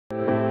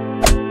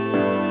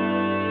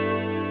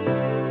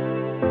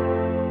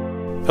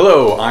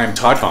Hello, I'm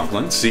Todd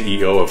Conklin,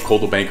 CEO of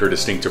Coldwell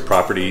Distinctive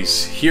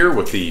Properties, here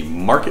with the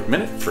Market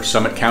Minute for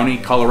Summit County,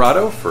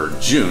 Colorado for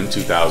June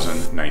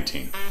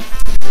 2019.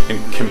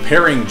 In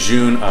comparing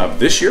June of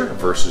this year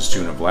versus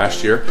June of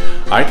last year,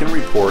 I can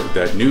report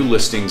that new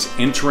listings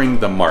entering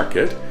the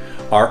market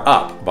are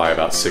up by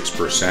about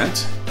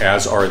 6%,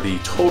 as are the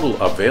total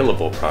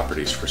available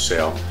properties for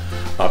sale,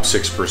 up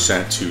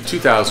 6% to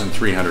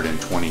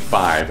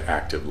 2,325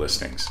 active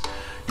listings.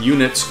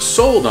 Units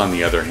sold, on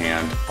the other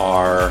hand,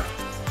 are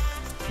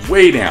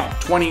way down,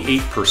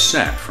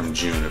 28% from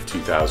June of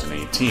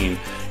 2018,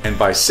 and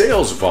by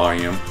sales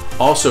volume,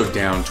 also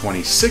down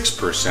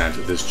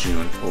 26% this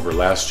June over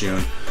last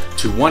June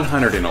to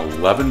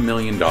 $111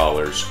 million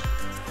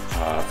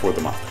for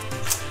the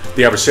month.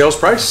 The average sales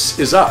price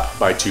is up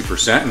by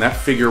 2%, and that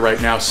figure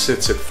right now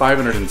sits at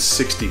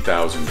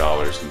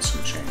 $560,000 and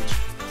some change.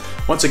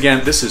 Once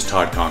again, this is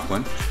Todd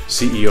Conklin,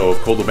 CEO of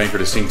Coldwell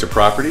Distinctive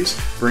Properties,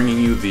 bringing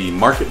you the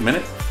Market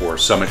Minute for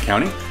Summit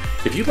County.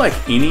 If you'd like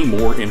any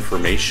more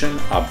information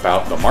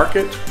about the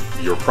market,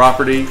 your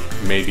property,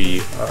 maybe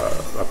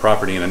a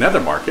property in another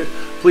market,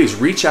 please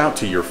reach out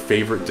to your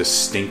favorite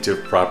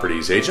Distinctive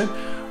Properties agent,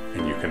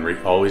 and you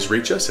can always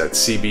reach us at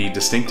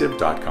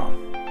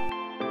cbdistinctive.com.